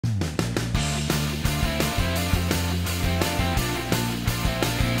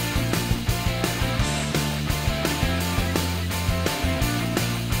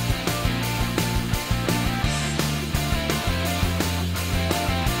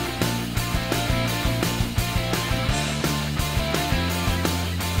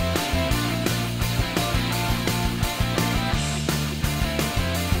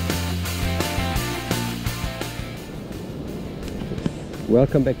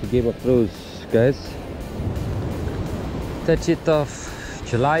Welcome back to Game of Throws, guys. 30th of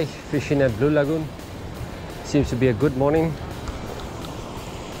July, fishing at Blue Lagoon. Seems to be a good morning.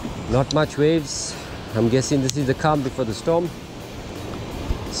 Not much waves. I'm guessing this is the calm before the storm.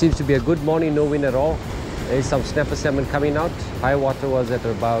 Seems to be a good morning, no wind at all. There is some snapper salmon coming out. High water was at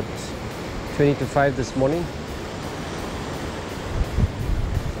about 20 to 5 this morning.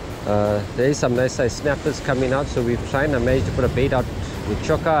 There is some nice size snappers coming out, so we've tried. I managed to put a bait out with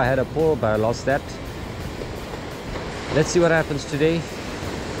choker. I had a pole, but I lost that. Let's see what happens today,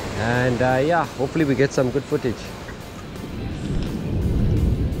 and yeah, hopefully we get some good footage.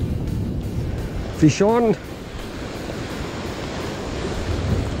 Fish on.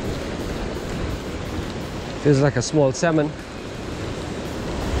 Feels like a small salmon.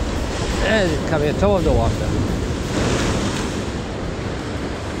 And it's coming out of the water.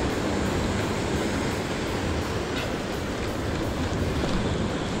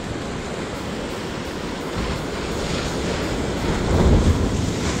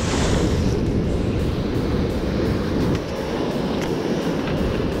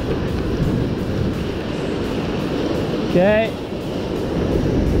 Okay.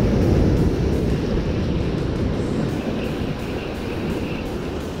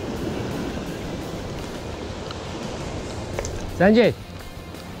 Sanjay.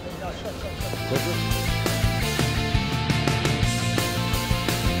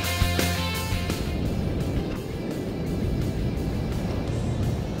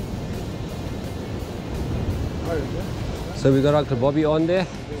 So we got Uncle Bobby on there.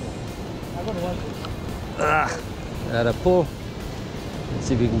 At a pull. Let's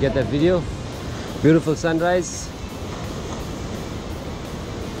see if we can get that video. Beautiful sunrise.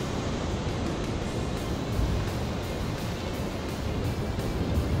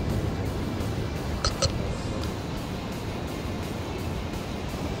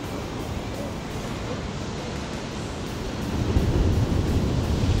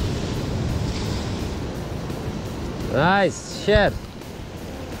 Nice shed.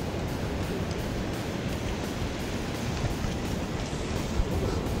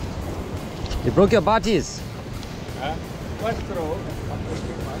 You broke your butties.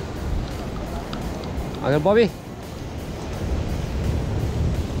 Uncle Bobby?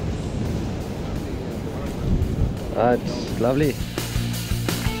 That's lovely.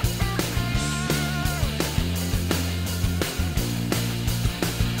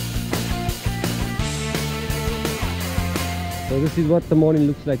 So this is what the morning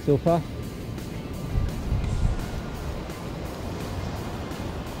looks like so far.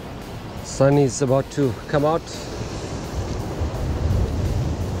 Sun is about to come out.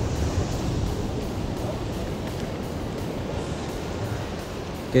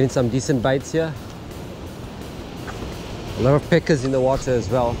 Getting some decent bites here. A lot of peckers in the water as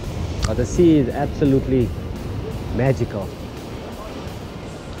well. But the sea is absolutely magical.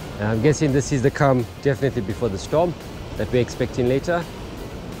 And I'm guessing this is the calm definitely before the storm that we're expecting later.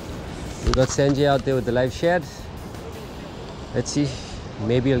 We got Sanjay out there with the live shed. Let's see.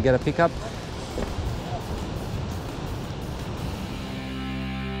 Maybe he'll get a pickup.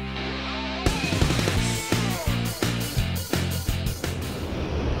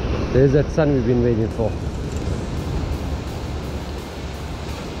 There's that sun we've been waiting for.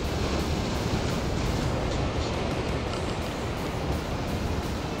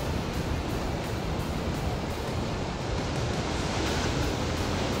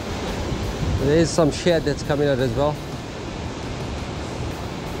 There is some shad that's coming out as well.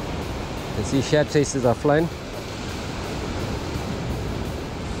 You can see shad traces are flying.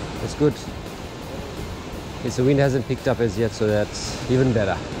 That's good. Okay, so wind hasn't picked up as yet, so that's even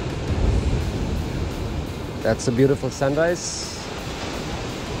better. That's a beautiful sunrise.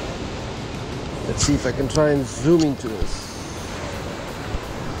 Let's see if I can try and zoom into this.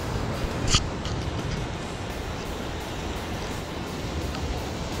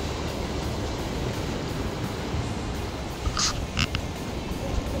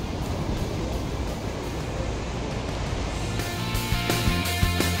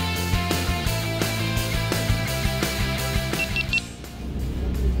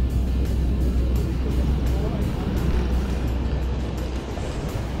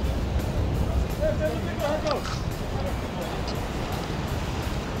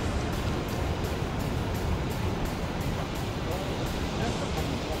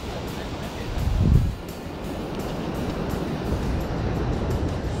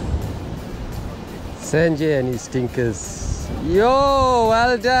 Sanjay and his stinkers. Yo,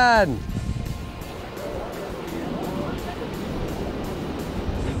 well done.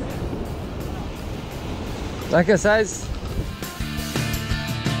 Like a size?